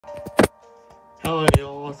Hello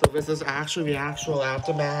y'all, so this is actually the actual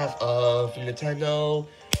aftermath of Nintendo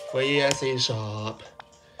 3DS Eshop.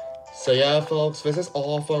 So yeah folks, this is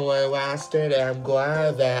all from where it lasted, and I'm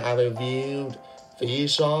glad that I reviewed the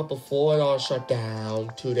eShop before it all shut down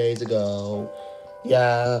 2 days ago.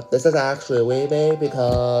 Yeah, this is actually a remake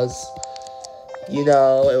because, you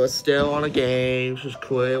know, it was still on a game, which is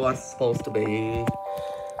clearly what it's supposed to be.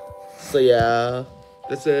 So yeah,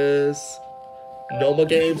 this is normal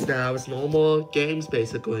games now. It's normal games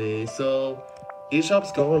basically. So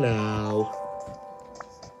eShop's gone now.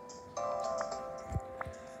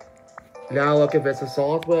 Now look, if it's a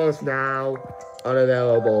software, it's now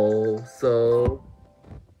unavailable. So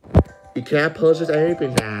you can't purchase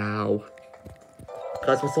anything now.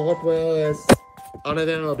 Because the software is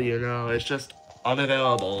unavailable, you know. It's just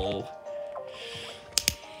unavailable.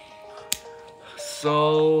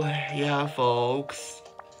 So yeah folks.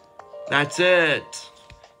 That's it.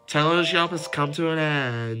 Telling Shop has come to an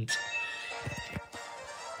end.